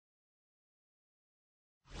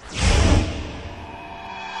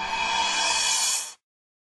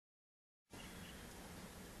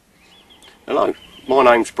Hello, my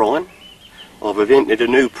name's Brian. I've invented a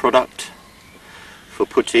new product for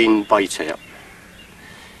putting bait out.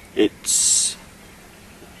 It's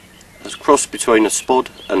a cross between a Spod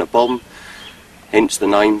and a Bomb, hence the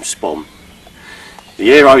name Spomb. The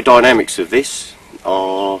aerodynamics of this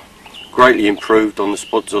are greatly improved on the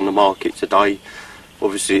Spods on the market today.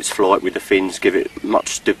 Obviously its flight with the fins give it much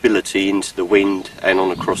stability into the wind and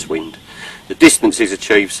on a crosswind. The distances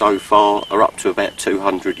achieved so far are up to about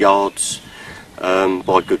 200 yards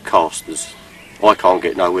by good casters. I can't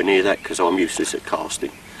get nowhere near that because I'm useless at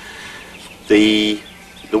casting. The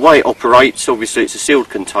way it operates, obviously it's a sealed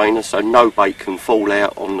container, so no bait can fall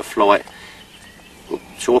out on the flight.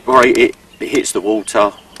 To operate it, it hits the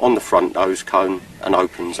water on the front nose cone and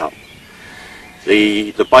opens up.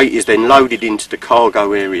 The bait is then loaded into the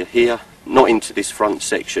cargo area here, not into this front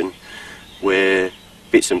section where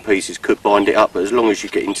bits and pieces could bind it up, but as long as you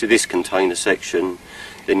get into this container section,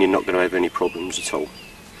 then you're not going to have any problems at all.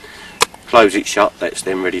 Close it shut, that's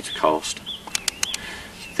then ready to cast.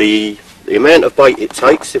 The amount of bait it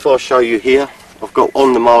takes, if I show you here, I've got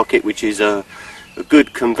on the market, which is a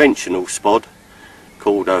good conventional Spod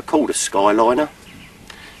called a Skyliner.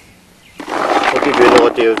 I'll give you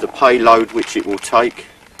an idea of the payload which it will take.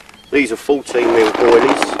 These are 14mm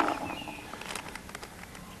boilies.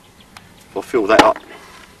 If I fill that up,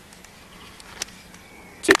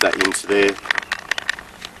 tip that into there,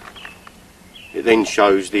 it then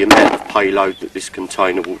shows the amount of payload that this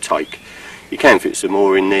container will take. You can fit some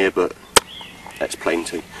more in there, but that's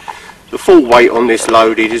plenty. The full weight on this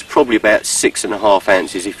loaded is probably about 6.5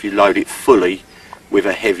 ounces if you load it fully with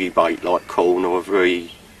a heavy bait like corn or a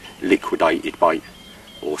very liquidated bait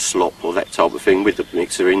or slop or that type of thing. With the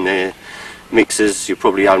mixer in there, mixers, you're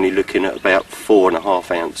probably only looking at about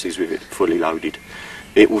 4.5 ounces with it fully loaded.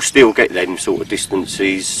 It will still get them sort of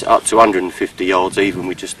distances up to 150 yards even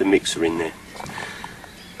with just the mixer in there.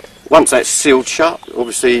 Once that's sealed shut,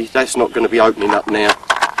 obviously that's not going to be opening up now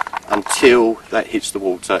until that hits the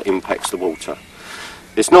water, impacts the water.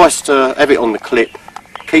 It's nice to have it on the clip,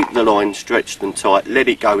 keep the line stretched and tight, let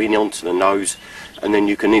it go in onto the nose, and then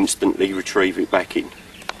you can instantly retrieve it back in.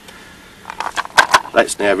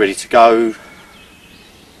 That's now ready to go.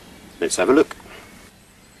 Let's have a look.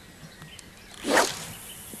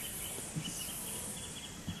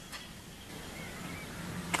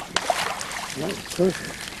 That's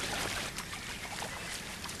perfect.